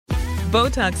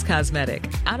Botox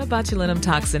Cosmetic, out of botulinum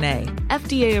toxin A,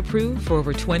 FDA approved for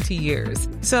over 20 years.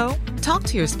 So, talk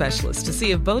to your specialist to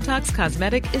see if Botox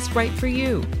Cosmetic is right for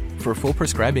you. For full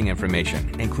prescribing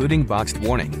information, including boxed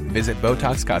warning, visit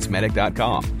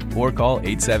BotoxCosmetic.com or call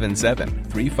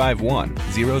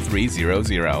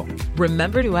 877-351-0300.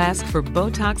 Remember to ask for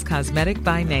Botox Cosmetic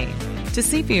by name. To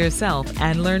see for yourself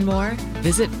and learn more,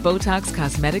 visit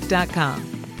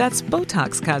BotoxCosmetic.com. That's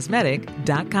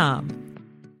BotoxCosmetic.com.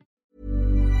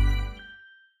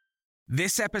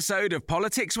 This episode of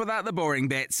Politics Without the Boring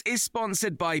Bits is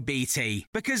sponsored by BT,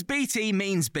 because BT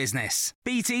means business.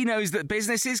 BT knows that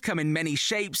businesses come in many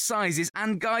shapes, sizes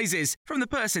and guises, from the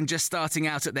person just starting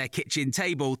out at their kitchen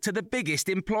table to the biggest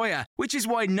employer, which is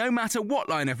why no matter what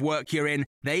line of work you're in,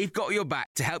 they've got your back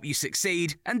to help you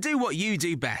succeed and do what you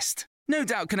do best. No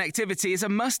doubt connectivity is a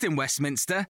must in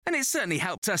Westminster, and it's certainly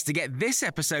helped us to get this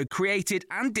episode created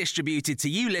and distributed to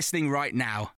you listening right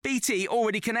now. BT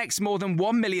already connects more than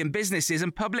 1 million businesses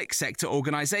and public sector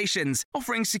organisations,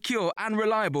 offering secure and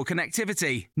reliable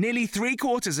connectivity. Nearly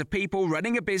 3/4 of people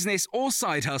running a business or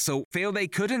side hustle feel they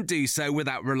couldn't do so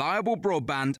without reliable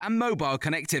broadband and mobile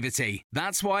connectivity.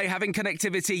 That's why having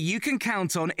connectivity you can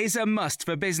count on is a must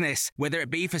for business, whether it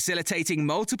be facilitating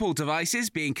multiple devices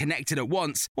being connected at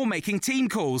once, or making team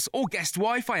calls or guest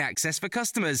Wi-Fi access for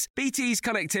customers. BT's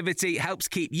connectivity helps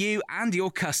keep you and your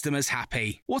customers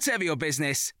happy. Whatever your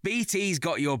business, BT's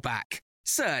got your back.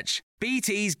 Search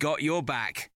BT's got your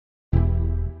back.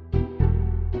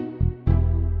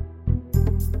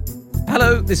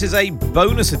 Hello, this is a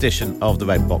bonus edition of the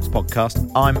Red Box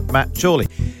Podcast. I'm Matt Chorley.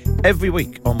 Every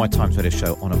week on my Times Radio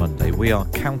show on a Monday, we are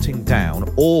counting down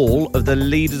all of the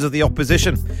leaders of the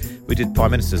opposition. We did Prime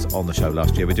Ministers on the show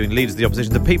last year. We're doing leaders of the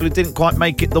opposition, the people who didn't quite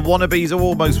make it, the wannabes who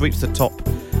almost reached the top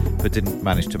but didn't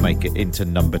manage to make it into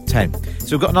number 10.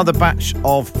 So we've got another batch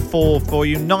of 4 for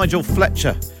you. Nigel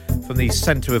Fletcher from the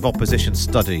Centre of Opposition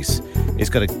Studies is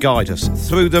going to guide us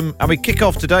through them. And we kick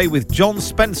off today with John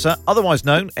Spencer, otherwise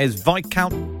known as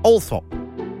Viscount Althorp.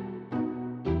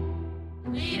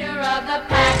 Leader of the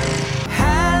pack.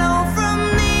 Hello from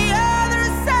the other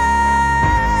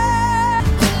side.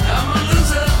 I'm a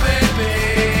loser, baby.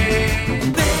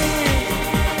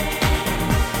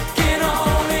 Can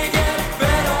only get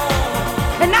better.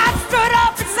 And I stood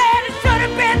up and said it should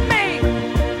have been me.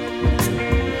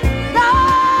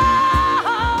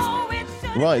 No, it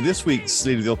should. Right, this week's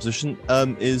Leader of the Opposition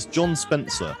is John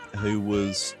Spencer, who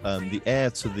was the heir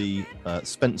to the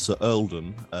Spencer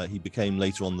earldom. He became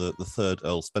later on the third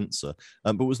Earl Spencer,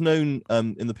 but was known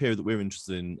in the period that we're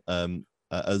interested in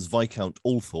as Viscount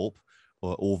Althorp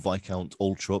or Viscount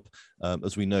Althorp.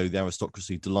 As we know, the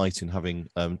aristocracy delight in having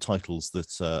titles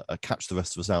that catch the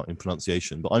rest of us out in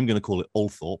pronunciation, but I'm going to call it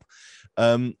Althorp.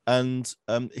 And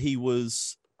he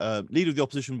was Leader of the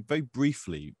Opposition very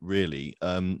briefly, really,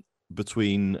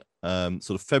 between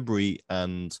sort of February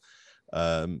and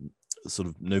sort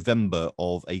of November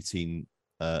of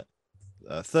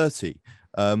 1830.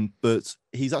 But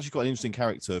he's actually quite an interesting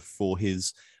character for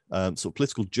his sort of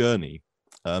political journey.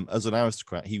 As an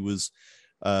aristocrat, he was,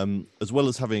 as well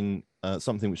as having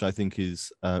something which I think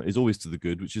is always to the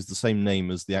good, which is the same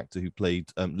name as the actor who played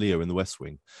Leo in The West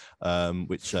Wing,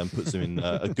 which puts him in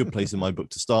a good place in my book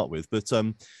to start with. But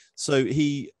so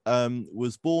he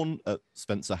was born at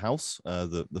Spencer House,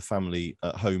 the family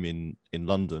home in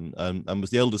London, and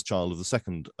was the eldest child of the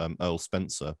second Earl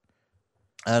Spencer.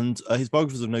 And his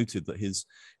biographers have noted that his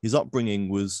upbringing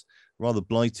was rather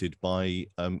blighted by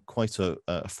quite a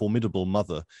formidable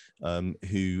mother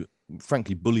who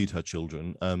frankly bullied her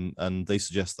children, and they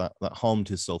suggest that harmed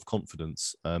his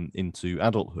self-confidence into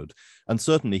adulthood. And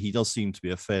certainly he does seem to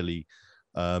be a fairly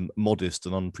modest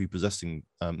and unprepossessing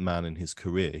man in his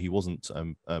career. He wasn't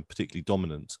particularly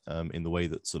dominant in the way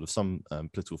that sort of some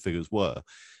political figures were.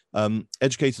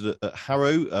 Educated at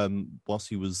Harrow, whilst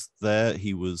he was there,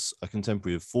 he was a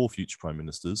contemporary of 4 future prime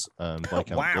ministers,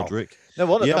 Viscount Godric. No,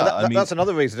 what, Yeah, that's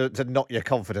another reason to knock your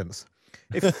confidence.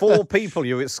 If 4 people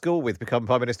you were at school with become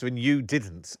prime minister and you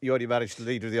didn't, you only managed to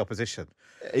leader of the opposition.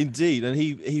 Indeed, and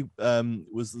he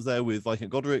was there with Viscount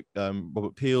Godric,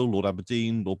 Robert Peel, Lord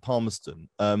Aberdeen, Lord Palmerston,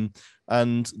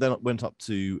 and then went up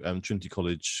to Trinity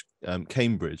College,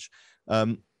 Cambridge.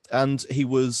 And he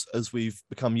was, as we've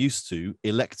become used to,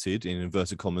 elected, in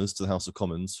inverted commas, to the House of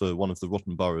Commons for one of the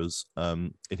rotten boroughs,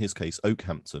 in his case,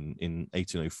 Oakhampton, in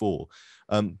 1804.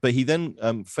 But he then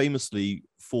famously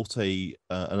fought an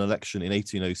election in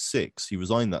 1806. He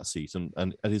resigned that seat and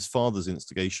at his father's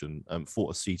instigation,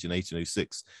 fought a seat in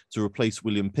 1806 to replace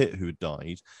William Pitt, who had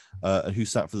died, and who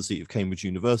sat for the seat of Cambridge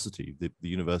University. The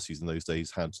universities in those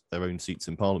days had their own seats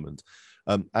in Parliament.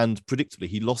 And predictably,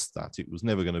 he lost that. It was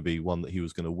never going to be one that he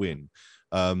was going to win.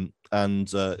 And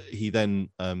he then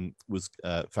was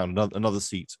found another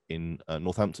seat in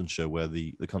Northamptonshire, where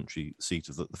the country seat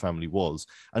of the family was,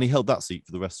 and he held that seat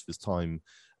for the rest of his time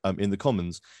in the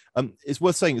Commons. It's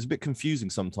worth saying it's a bit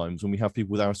confusing sometimes when we have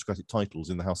people with aristocratic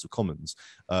titles in the House of Commons.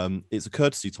 It's a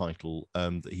courtesy title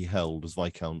that he held as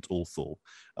Viscount Althorp,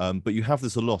 but you have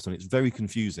this a lot, and it's very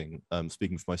confusing,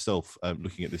 speaking for myself,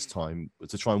 looking at this time,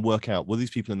 to try and work out, were these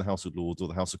people in the House of Lords or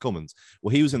the House of Commons?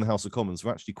 Well, he was in the House of Commons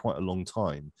for actually quite a long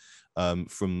time,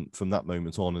 from that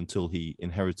moment on until he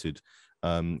inherited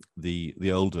the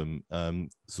earldom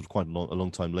sort of quite a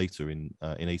long time later in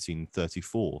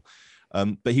 1834.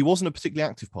 But he wasn't a particularly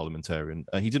active parliamentarian.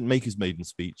 He didn't make his maiden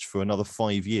speech for another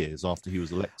 5 years after he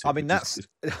was elected. I mean,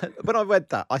 when I read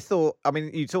that, I thought, I mean,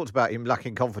 you talked about him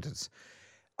lacking confidence.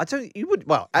 You would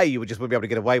just wouldn't be able to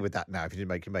get away with that now if you didn't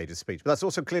make a maiden speech. But that's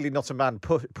also clearly not a man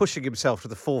pushing himself to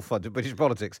the forefront of British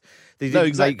politics. He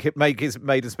didn't make his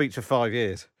maiden speech for 5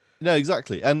 years. No,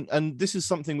 exactly. And this is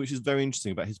something which is very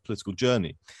interesting about his political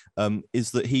journey, is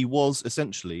that he was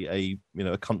essentially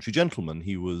a country gentleman.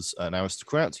 He was an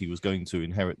aristocrat. He was going to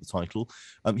inherit the title.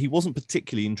 He wasn't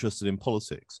particularly interested in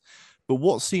politics. But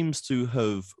what seems to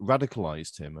have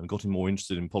radicalized him and got him more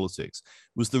interested in politics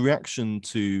was the reaction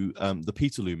to the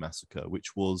Peterloo massacre,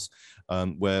 which was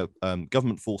where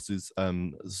government forces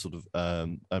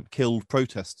killed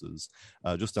protesters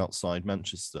just outside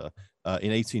Manchester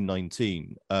in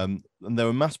 1819. And there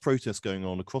were mass protests going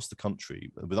on across the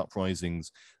country with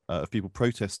uprisings of people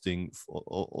protesting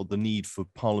or the need for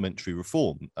parliamentary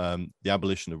reform, the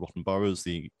abolition of rotten boroughs,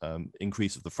 the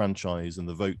increase of the franchise and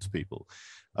the vote to people.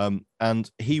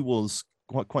 And he was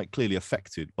quite clearly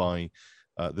affected by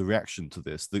the reaction to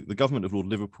this. The government of Lord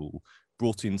Liverpool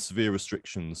brought in severe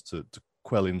restrictions to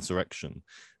quell insurrection,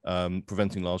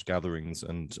 preventing large gatherings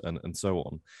and so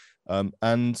on.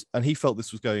 And he felt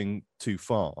this was going too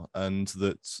far, and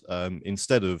that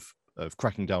instead of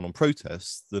cracking down on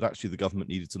protests, that actually the government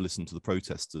needed to listen to the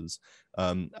protesters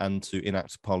and to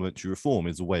enact parliamentary reform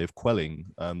as a way of quelling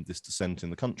this dissent in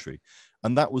the country.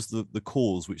 And that was the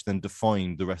cause which then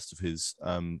defined the rest of his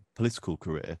political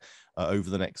career over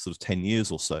the next sort of 10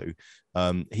 years or so.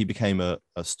 He became a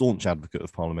staunch advocate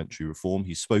of parliamentary reform.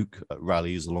 He spoke at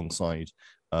rallies alongside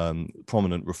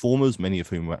prominent reformers, many of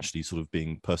whom were actually sort of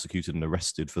being persecuted and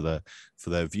arrested for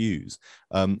their views,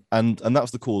 and that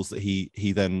was the cause that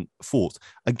he then fought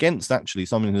against, actually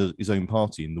some in his own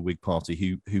party, in the Whig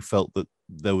Party, who felt that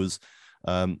there was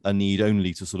a need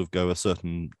only to sort of go a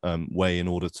certain way in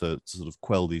order to sort of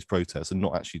quell these protests and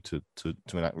not actually to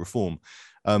enact reform.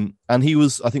 And he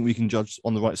was, I think we can judge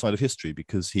on the right side of history,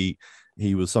 because he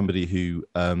was somebody who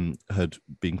had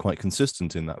been quite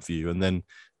consistent in that view. And then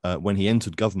when he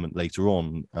entered government later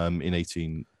on in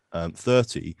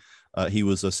 1830, he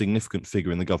was a significant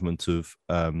figure in the government of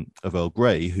Earl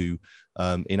Grey, who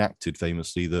enacted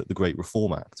famously the Great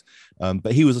Reform Act.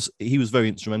 But he was very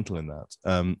instrumental in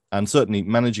that, and certainly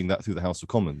managing that through the House of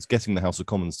Commons, getting the House of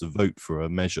Commons to vote for a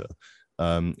measure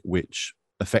which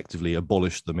effectively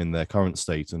abolished them in their current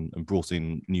state and brought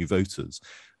in new voters,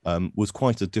 was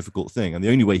quite a difficult thing. And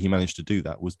the only way he managed to do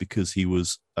that was because he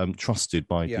was trusted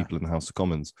by people in the House of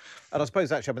Commons. And I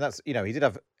suppose actually, I mean, that's, he did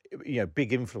have,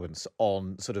 big influence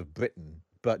on sort of Britain,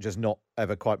 but just not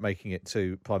ever quite making it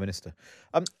to Prime Minister.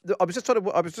 I was just trying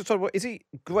to, is he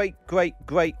great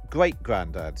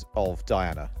granddad of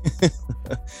Diana?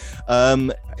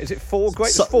 Is it four great?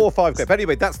 It's 4 or 5 great. But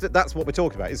anyway, that's what we're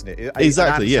talking about, isn't it?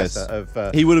 Exactly. Yes.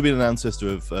 He would have been an ancestor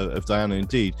of Diana,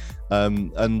 indeed.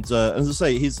 And as I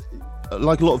say, he's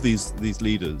like a lot of these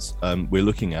leaders we're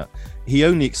looking at. He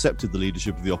only accepted the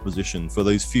leadership of the opposition for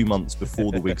those few months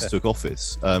before the Whigs took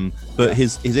office. But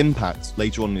his impact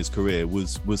later on in his career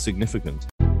was significant.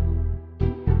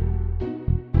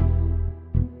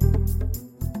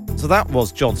 So that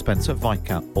was John Spencer,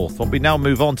 Viscount Althorp. We now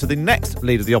move on to the next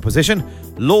leader of the opposition,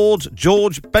 Lord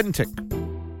George Bentinck.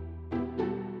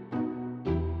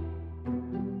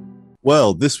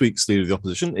 Well, this week's leader of the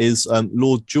opposition is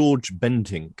Lord George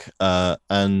Bentinck,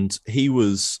 and he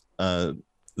was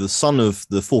the son of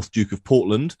the 4th Duke of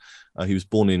Portland. He was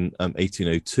born in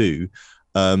 1802,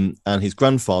 and his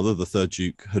grandfather, the 3rd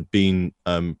Duke, had been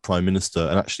Prime Minister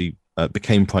and actually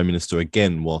became Prime Minister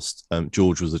again whilst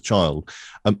George was a child.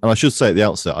 And I should say at the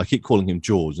outset, I keep calling him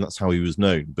George, and that's how he was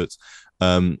known, but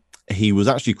he was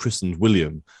actually christened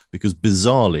William because,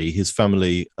 bizarrely, his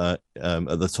family at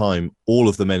the time, all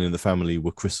of the men in the family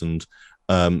were christened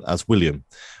as William.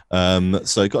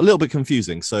 So it got a little bit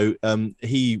confusing. So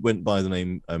he went by the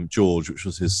name George, which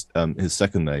was his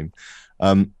second name.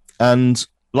 And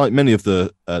like many of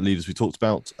the leaders we talked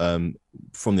about,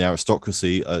 from the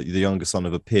aristocracy, the younger son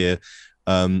of a peer,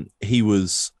 he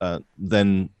was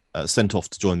then sent off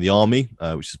to join the army,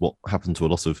 which is what happened to a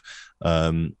lot of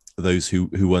those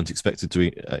who weren't expected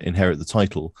to inherit the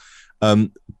title.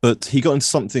 But he got into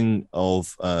something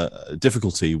of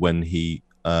difficulty when he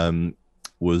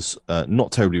was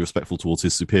not terribly respectful towards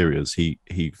his superiors. He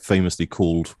famously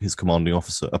called his commanding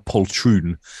officer a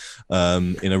poltroon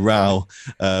in a row,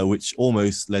 which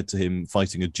almost led to him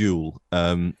fighting a duel.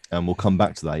 And we'll come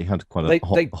back to that. He had quite a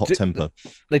hot temper.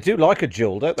 They do like a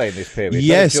duel, don't they, in this period?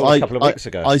 Yes, a couple of weeks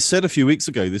ago. I said a few weeks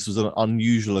ago this was an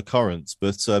unusual occurrence,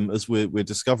 but as we're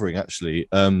discovering, actually,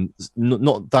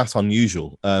 not that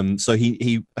unusual. So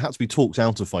he had to be talked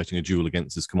out of fighting a duel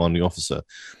against his commanding officer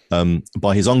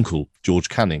by his uncle, George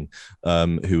Canning,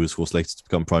 who was, of course, later to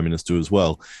become Prime Minister as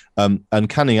well. And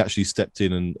Canning actually stepped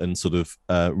in and sort of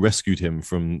rescued him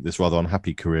from this rather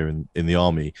unhappy career in the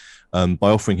army by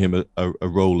offering him a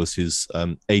role as his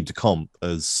aide-de-camp,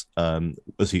 as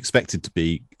he expected to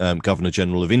be Governor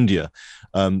General of India.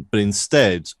 But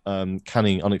instead,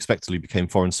 Canning unexpectedly became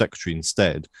Foreign Secretary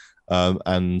instead.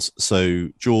 And so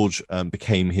George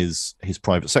became his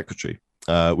private secretary,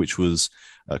 which was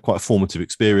quite a formative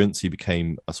experience. He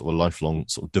became a sort of lifelong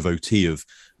sort of devotee of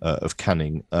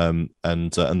Canning, and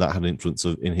that had an influence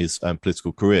in his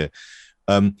political career.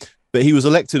 But he was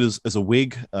elected as a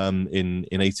Whig in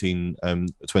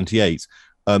 1828,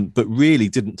 but really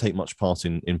didn't take much part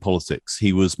in politics.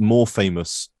 He was more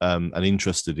famous and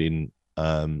interested in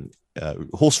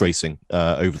horse racing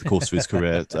over the course of his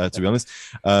career, to be honest,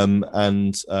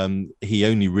 and he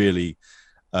only really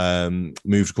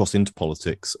moved across into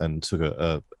politics and took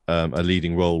a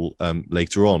leading role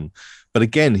later on. But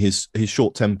again, his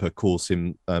short temper caused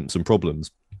him some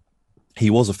problems. He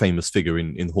was a famous figure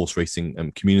in the horse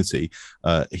racing community.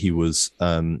 He was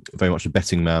very much a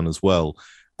betting man as well.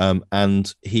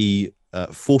 And he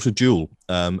fought a duel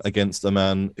against a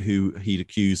man who he'd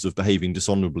accused of behaving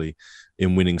dishonorably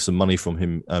in winning some money from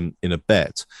him in a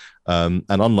bet. And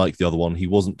unlike the other one, he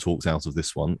wasn't talked out of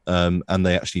this one. And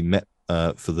they actually met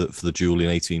for the duel in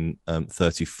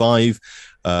 1835.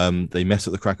 They met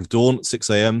at the crack of dawn at 6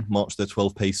 a.m., marched their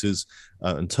 12 paces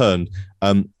and turned.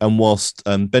 And whilst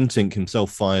Bentinck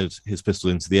himself fired his pistol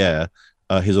into the air,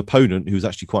 his opponent, who was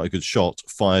actually quite a good shot,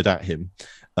 fired at him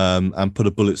and put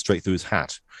a bullet straight through his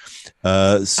hat.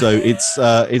 So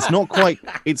it's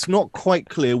not quite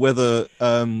clear whether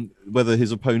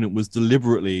his opponent was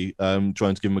deliberately trying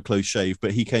to give him a close shave,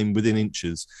 but he came within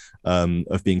inches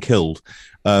of being killed.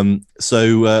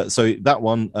 So that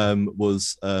one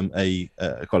was a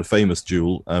quite a famous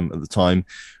duel at the time,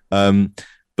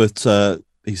 but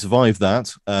he survived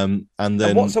that. And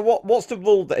then what's the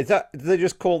rule? Is that, do they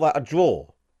just call that a draw?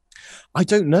 I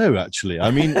don't know, actually.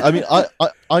 I mean,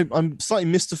 I'm slightly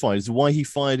mystified as to why he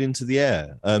fired into the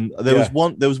air.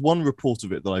 There was one report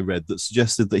of it that I read that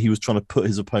suggested that he was trying to put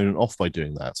his opponent off by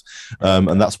doing that,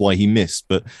 and that's why he missed.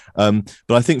 But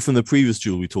I think from the previous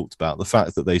duel we talked about, the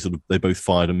fact that they both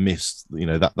fired and missed,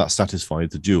 that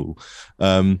satisfied the duel.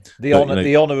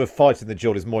 The honor of fighting the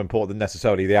duel is more important than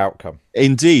necessarily the outcome.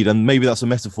 Indeed, and maybe that's a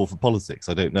metaphor for politics.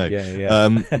 I don't know. Yeah.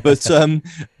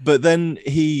 But then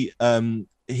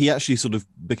he actually sort of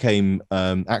became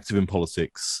active in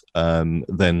politics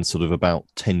then sort of about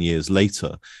 10 years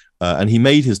later. And he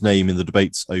made his name in the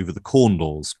debates over the Corn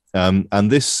Laws. And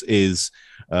this is,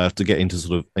 to get into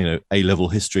sort of, A-level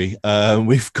history,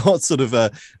 we've got sort of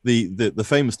the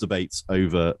famous debates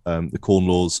over the Corn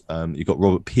Laws. You've got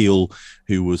Robert Peel,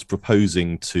 who was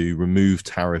proposing to remove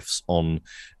tariffs on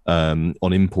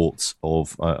imports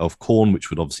of corn, which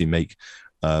would obviously make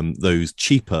those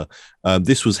cheaper.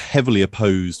 This was heavily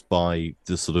opposed by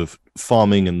the sort of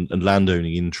farming and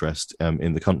landowning interest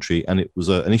in the country, and it was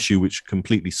an issue which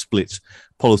completely split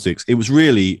politics. It was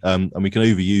really, and we can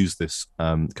overuse this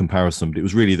comparison, but it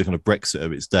was really the kind of Brexit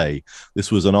of its day.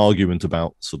 This was an argument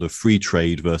about sort of free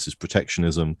trade versus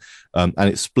protectionism, and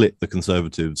it split the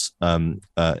Conservatives down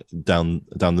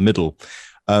the middle.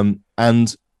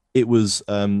 And it was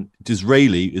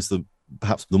Disraeli is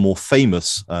perhaps the more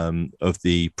famous of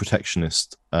the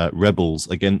protectionist rebels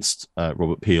against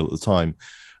Robert Peel at the time.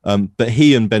 But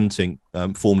he and Bentinck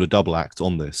formed a double act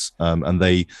on this, and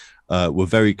they were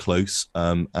very close,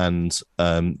 and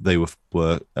they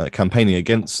were campaigning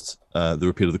against the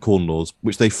repeal of the Corn Laws,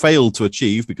 which they failed to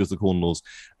achieve because the Corn Laws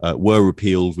were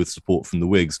repealed with support from the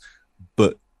Whigs.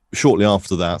 But shortly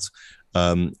after that,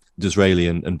 Disraeli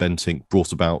and Bentinck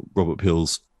brought about Robert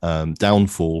Peel's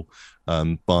downfall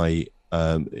by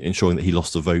ensuring that he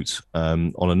lost a vote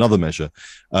on another measure.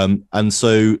 And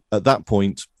so at that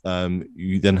point,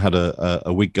 you then had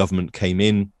a Whig government came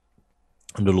in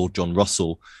under Lord John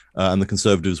Russell, and the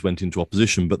Conservatives went into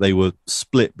opposition, but they were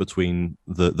split between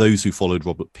those who followed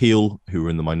Robert Peel, who were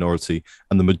in the minority,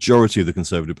 and the majority of the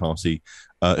Conservative Party,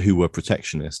 who were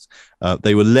protectionist.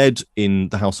 They were led in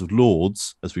the House of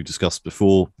Lords, as we've discussed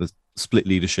before, the split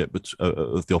leadership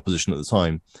of the opposition at the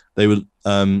time. They were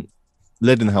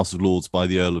led in the House of Lords by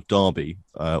the Earl of Derby,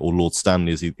 or Lord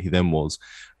Stanley as he then was,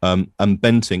 and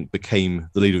Bentinck became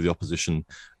the leader of the opposition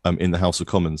in the House of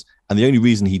Commons. And the only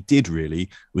reason he did really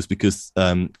was because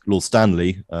Lord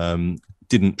Stanley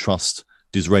didn't trust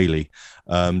Disraeli.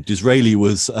 Disraeli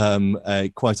was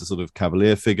quite a sort of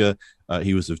cavalier figure.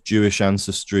 He was of Jewish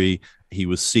ancestry. He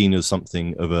was seen as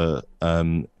something of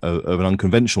an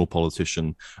unconventional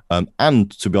politician,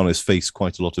 and to be honest, faced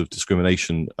quite a lot of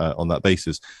discrimination on that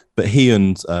basis. But he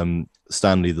and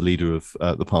Stanley, the leader of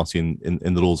the party in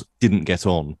the Lords, didn't get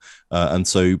on, and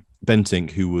so Bentinck,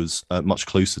 who was much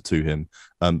closer to him,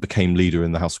 became leader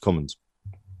in the House of Commons.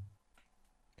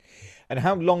 And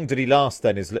how long did he last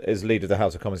then as leader of the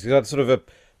House of Commons? He had sort of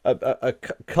a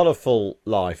colourful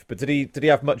life, but did he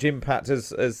have much impact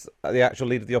as the actual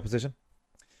leader of the opposition?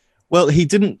 Well, he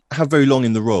didn't have very long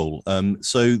in the role.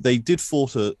 So they did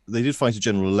fight a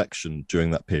general election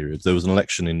during that period. There was an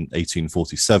election in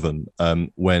 1847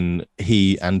 when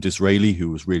he and Disraeli, who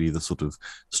was really the sort of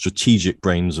strategic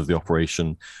brains of the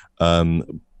operation,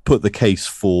 put the case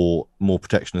for more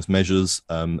protectionist measures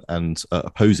and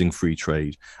opposing free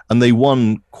trade. And they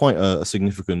won quite a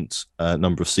significant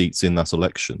number of seats in that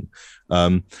election.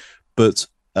 But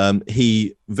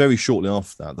he, very shortly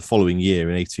after that, the following year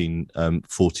in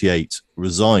 1848,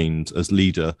 resigned as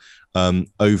leader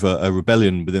over a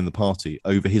rebellion within the party,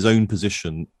 over his own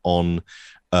position on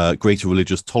greater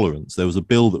religious tolerance. There was a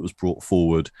bill that was brought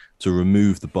forward to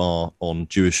remove the bar on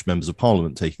Jewish members of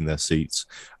parliament taking their seats.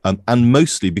 And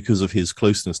mostly because of his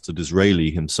closeness to Disraeli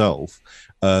himself,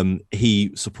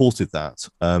 he supported that.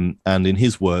 And in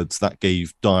his words, that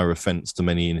gave dire offence to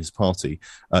many in his party.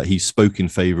 He spoke in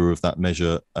favour of that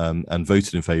measure and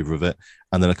voted in favour of it.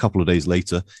 And then a couple of days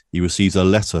later, he receives a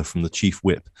letter from the chief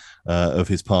whip of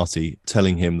his party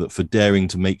telling him that for daring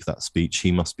to make that speech,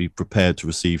 he must be prepared to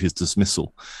receive his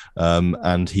dismissal.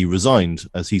 And he resigned,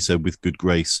 as he said, with good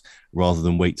grace, rather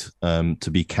than wait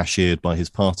to be cashiered by his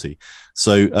party.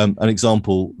 So an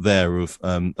example there of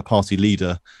a party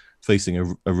leader facing a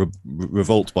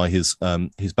revolt by his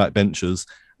backbenchers,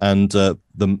 and the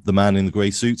man in the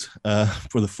grey suit,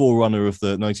 for the forerunner of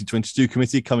the 1922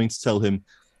 committee, coming to tell him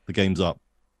the game's up.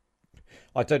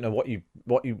 I don't know what you.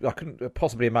 I couldn't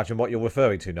possibly imagine what you're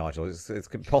referring to, Nigel. It's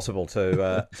impossible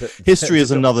to. History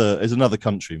is another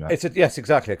country, man. Yes,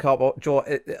 exactly. I can't draw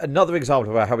another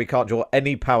example of how we can't draw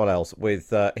any parallels with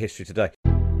history today.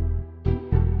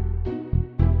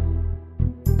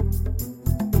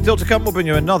 Still to come, we'll bring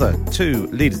you another two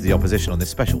leaders of the opposition on this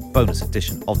special bonus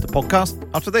edition of the podcast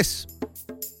after this.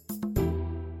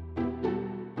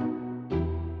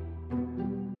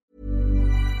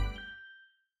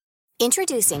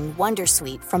 Introducing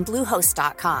Wondersuite from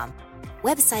Bluehost.com.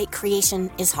 Website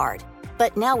creation is hard,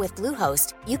 but now with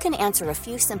Bluehost, you can answer a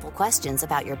few simple questions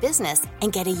about your business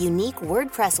and get a unique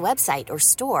WordPress website or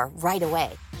store right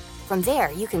away. From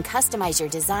there, you can customize your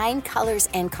design, colors,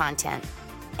 and content.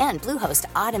 And Bluehost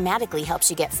automatically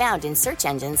helps you get found in search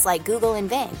engines like Google and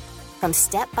Bing. From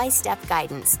step-by-step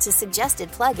guidance to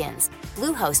suggested plugins,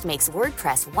 Bluehost makes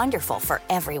WordPress wonderful for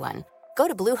everyone. Go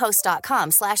to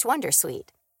bluehost.com/wondersuite.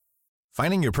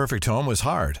 Finding your perfect home was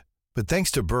hard, but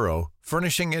thanks to Burrow,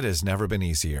 furnishing it has never been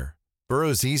easier.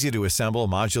 Burrow's easy-to-assemble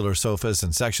modular sofas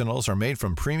and sectionals are made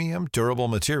from premium, durable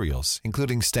materials,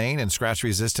 including stain and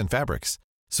scratch-resistant fabrics.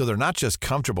 So they're not just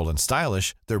comfortable and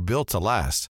stylish, they're built to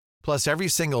last. Plus, every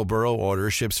single Burrow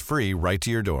order ships free right to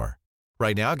your door.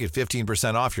 Right now, get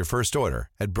 15% off your first order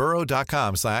at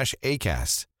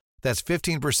burrow.com/ACAST. That's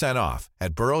 15% off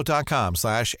at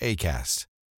burrow.com/ACAST.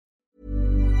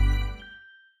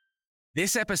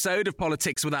 This episode of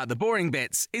Politics Without the Boring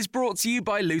Bits is brought to you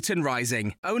by Luton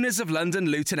Rising, owners of London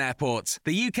Luton Airport,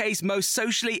 the UK's most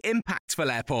socially impactful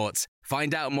airport.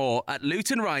 Find out more at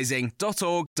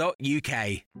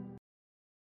lutonrising.org.uk.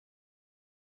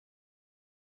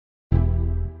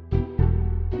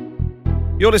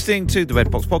 You're listening to the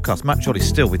Red Box Podcast. Matt Chorley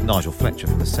still with Nigel Fletcher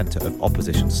from the Centre of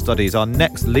Opposition Studies. Our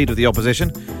next leader of the opposition,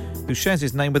 who shares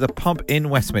his name with a pub in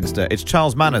Westminster. It's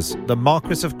Charles Manners, the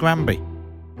Marquis of Granby.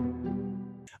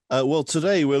 Well,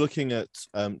 today we're looking at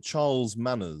Charles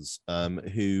Manners,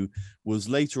 who was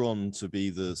later on to be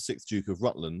the 6th Duke of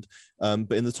Rutland,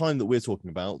 but in the time that we're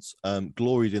talking about,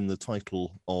 gloried in the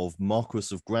title of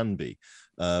Marquess of Granby,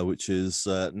 which is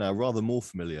now rather more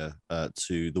familiar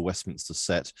to the Westminster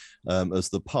set as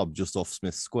the pub just off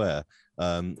Smith Square,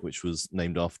 which was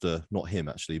named after, not him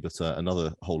actually, but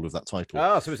another holder of that title.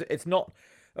 Ah, so it's not...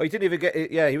 Oh, he didn't even get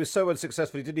it. Yeah, he was so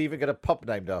unsuccessful, he didn't even get a pub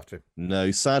named after him.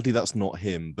 No, sadly, that's not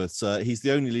him, but he's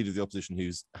the only leader of the opposition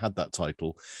who's had that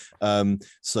title.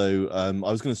 So I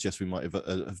was going to suggest we might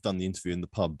have done the interview in the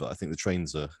pub, but I think the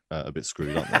trains are a bit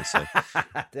screwed, aren't they? So,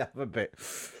 yeah, a bit.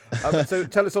 So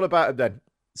tell us all about him then.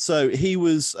 So he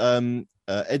was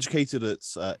educated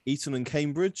at Eton and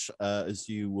Cambridge, as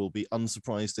you will be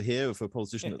unsurprised to hear for a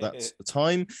politician at that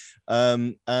time.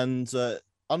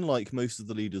 Unlike most of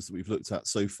the leaders that we've looked at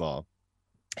so far,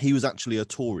 he was actually a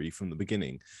Tory from the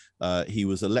beginning. He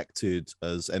was elected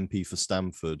as MP for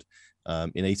Stamford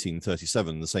in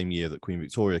 1837, the same year that Queen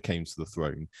Victoria came to the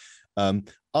throne.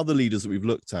 Other leaders that we've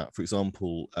looked at, for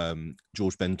example,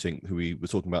 George Bentinck, who we were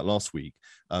talking about last week,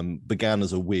 began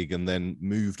as a Whig and then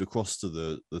moved across to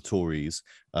the Tories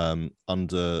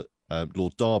under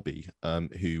Lord Derby,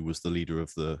 who was the leader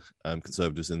of the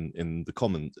Conservatives in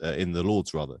the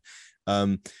Lords rather.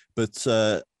 But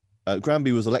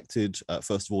Granby was elected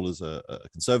first of all as a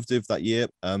Conservative that year.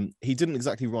 He didn't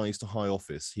exactly rise to high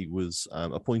office. He was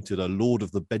appointed a Lord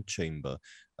of the Bedchamber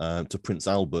to Prince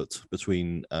Albert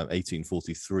between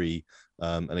 1843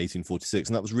 and 1846,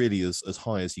 and that was really as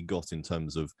high as he got in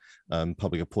terms of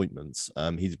public appointments.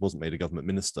 He wasn't made a government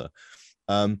minister.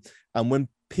 And when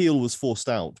Peel was forced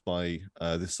out by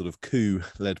this sort of coup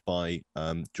led by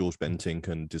George Bentinck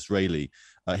and Disraeli,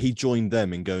 he joined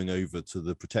them in going over to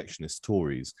the protectionist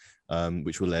Tories,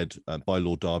 which were led by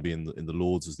Lord Derby in the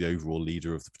Lords as the overall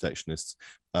leader of the protectionists,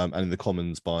 and in the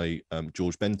Commons by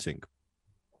George Bentinck.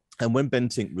 And when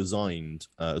Bentinck resigned,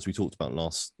 as we talked about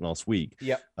last week,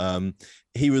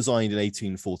 he resigned in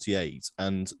 1848,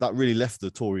 and that really left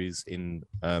the Tories in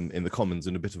the Commons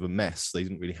in a bit of a mess. They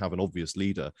didn't really have an obvious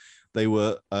leader. They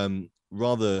were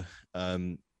rather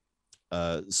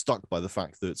stuck by the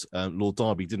fact that Lord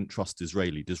Derby didn't trust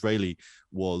Disraeli. Disraeli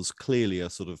was clearly a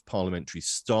sort of parliamentary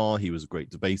star. He was a great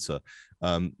debater,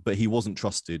 but he wasn't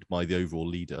trusted by the overall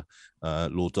leader,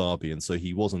 Lord Derby, and so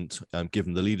he wasn't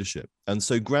given the leadership. And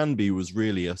so Granby was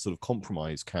really a sort of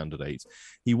compromise candidate.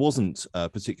 He wasn't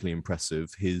particularly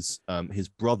impressive. His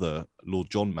brother, Lord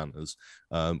John Manners,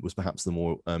 was perhaps the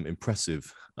more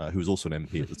impressive, who was also an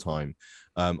MP at the time,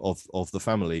 of the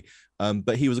family.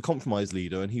 But he was a compromise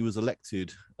leader, and he was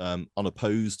elected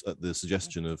unopposed at the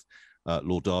suggestion of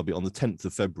Lord Derby on the 10th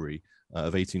of February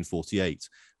of 1848.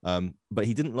 But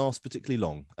he didn't last particularly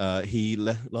long. He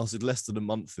lasted less than a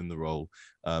month in the role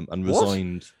and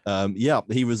resigned.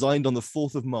 He resigned on the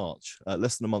 4th of March,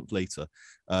 less than a month later.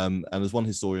 And as one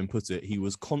historian put it, he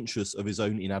was conscious of his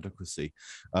own inadequacy.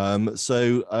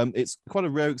 So it's quite a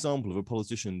rare example of a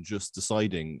politician just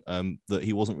deciding that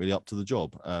he wasn't really up to the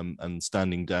job and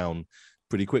standing down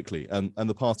pretty quickly. And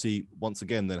the party, once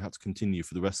again, then had to continue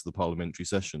for the rest of the parliamentary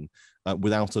session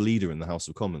without a leader in the House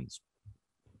of Commons.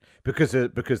 Because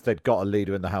they'd got a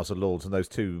leader in the House of Lords, and those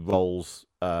two roles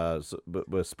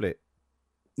were split.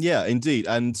 Yeah, indeed.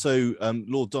 And so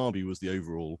Lord Derby was the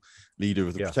overall leader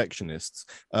of the protectionists.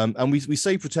 And we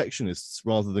say protectionists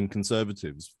rather than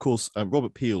conservatives. Of course,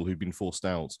 Robert Peel, who'd been forced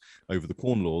out over the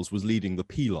Corn Laws, was leading the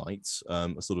Peelites,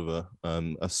 a sort of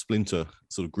a splinter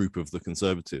sort of group of the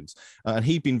conservatives. And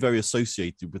he'd been very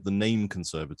associated with the name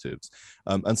conservatives.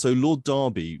 And so Lord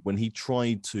Derby, when he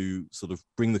tried to sort of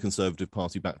bring the Conservative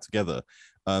Party back together,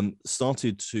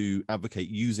 started to advocate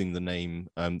using the name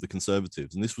the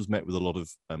Conservatives, and this was met with a lot of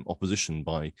opposition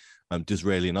by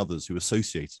Disraeli and others who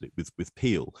associated it with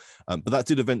Peel. But that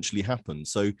did eventually happen.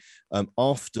 So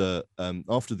after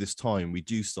this time, we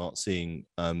do start seeing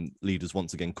leaders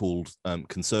once again called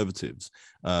Conservatives.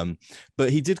 But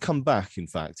he did come back. In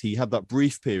fact, he had that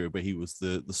brief period where he was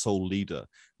the sole leader.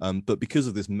 But because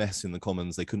of this mess in the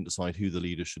Commons, they couldn't decide who the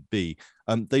leader should be.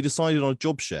 They decided on a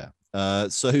job share.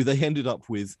 So they ended up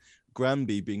with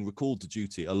Granby being recalled to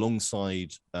duty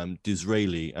alongside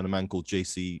Disraeli and a man called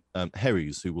J.C.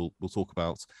 Herries, who we'll talk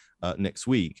about next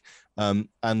week.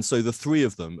 And so the three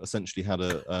of them essentially had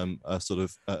a sort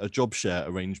of a job share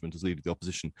arrangement as leader of the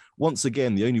opposition. Once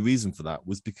again, the only reason for that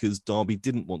was because Derby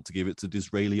didn't want to give it to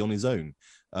Disraeli on his own.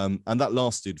 And that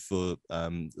lasted for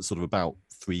sort of about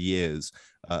 3 years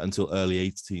until early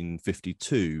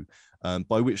 1852.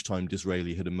 by which time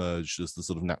Disraeli had emerged as the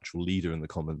sort of natural leader in the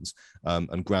Commons,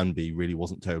 and Granby really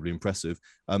wasn't terribly impressive.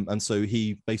 And so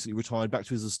he basically retired back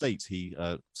to his estate. He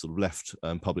sort of left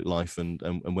public life and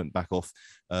went back off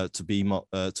to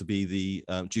be the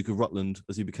Duke of Rutland,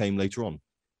 as he became later on.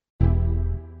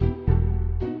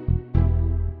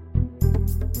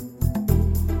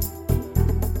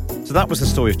 So that was the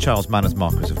story of Charles Manners,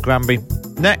 Marquess of Granby.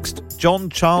 Next, John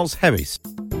Charles Herries.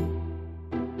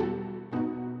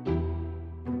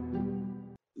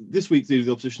 This week's Leader of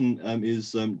the Opposition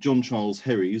is John Charles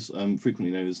Herries,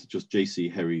 frequently known as just J.C.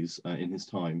 Herries in his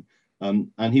time.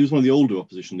 And he was one of the older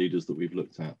opposition leaders that we've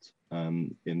looked at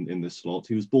in this slot.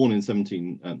 He was born in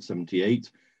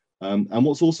 1778. And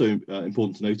what's also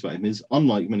important to note about him is,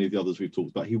 unlike many of the others we've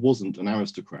talked about, he wasn't an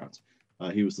aristocrat.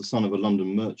 He was the son of a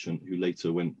London merchant who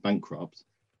later went bankrupt.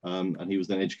 And he was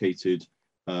then educated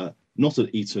not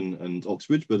at Eton and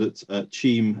Oxbridge, but at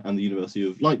Cheam and the University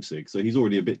of Leipzig. So he's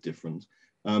already a bit different.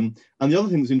 And the other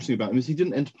thing that's interesting about him is he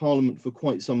didn't enter Parliament for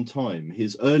quite some time.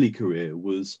 His early career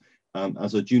was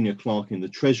as a junior clerk in the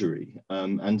Treasury,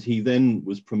 and he then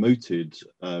was promoted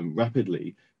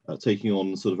rapidly, taking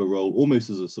on sort of a role almost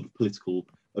as a sort of political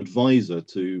advisor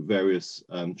to various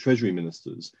Treasury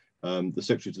ministers. The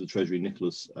Secretary to the Treasury,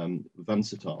 Nicholas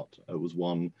Vansittart, was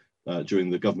one during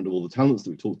the government of all the talents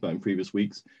that we talked about in previous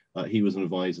weeks. He was an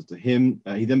advisor to him.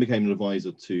 He then became an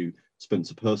advisor to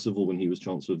Spencer Perceval when he was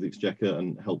Chancellor of the Exchequer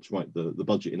and helped write the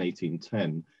budget in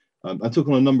 1810. And took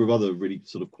on a number of other really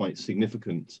sort of quite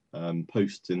significant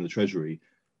posts in the Treasury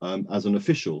as an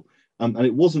official. And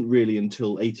it wasn't really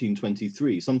until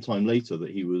 1823, sometime later, that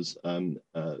he was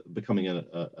becoming an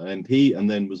MP and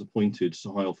then was appointed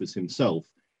to high office himself.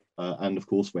 And of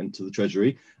course went to the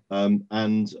Treasury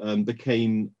and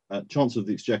became Chancellor of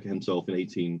the Exchequer himself in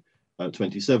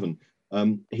 1827.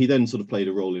 He then sort of played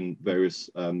a role in various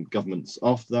governments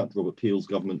after that. Robert Peel's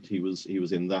government, he was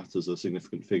in that as a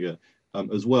significant figure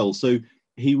as well. So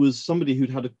he was somebody who'd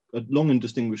had a long and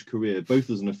distinguished career, both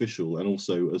as an official and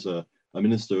also as a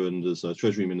minister and as a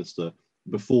Treasury minister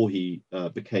before he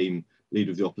became leader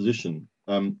of the opposition.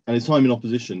 And his time in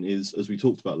opposition is, as we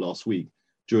talked about last week,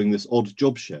 during this odd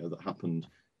job share that happened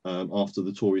after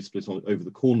the Tories split over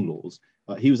the Corn Laws.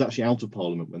 He was actually out of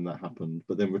Parliament when that happened,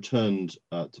 but then returned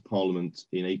to Parliament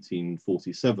in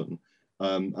 1847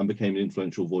 and became an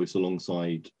influential voice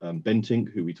alongside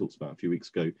Bentinck, who we talked about a few weeks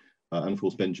ago, and of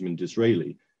course Benjamin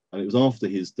Disraeli. And it was after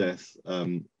his death,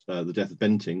 the death of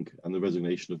Bentinck and the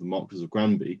resignation of the Marquess of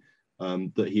Granby,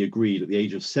 that he agreed at the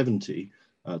age of 70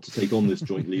 to take on this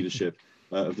joint leadership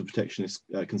of the protectionist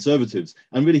Conservatives.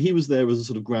 And really he was there as a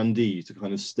sort of grandee to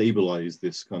kind of stabilise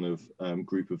this kind of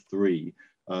group of three.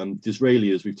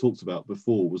 Disraeli, as we've talked about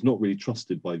before, was not really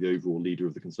trusted by the overall leader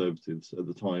of the Conservatives at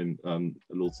the time,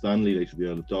 Lord Stanley, later the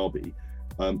Earl of Derby.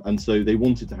 And so they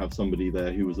wanted to have somebody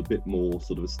there who was a bit more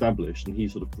sort of established, and he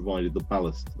sort of provided the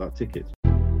ballast to that ticket.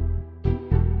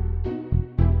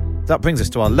 That brings us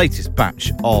to our latest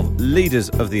batch of Leaders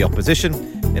of the Opposition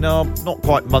in our not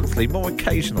quite monthly, more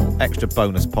occasional extra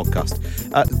bonus podcast.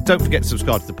 Don't forget to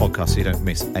subscribe to the podcast so you don't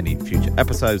miss any future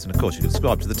episodes. And of course, you can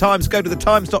subscribe to The Times. Go to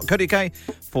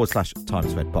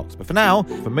thetimes.co.uk/Times Red Box. But for now,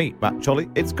 from me, Matt Chorley,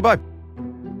 it's goodbye.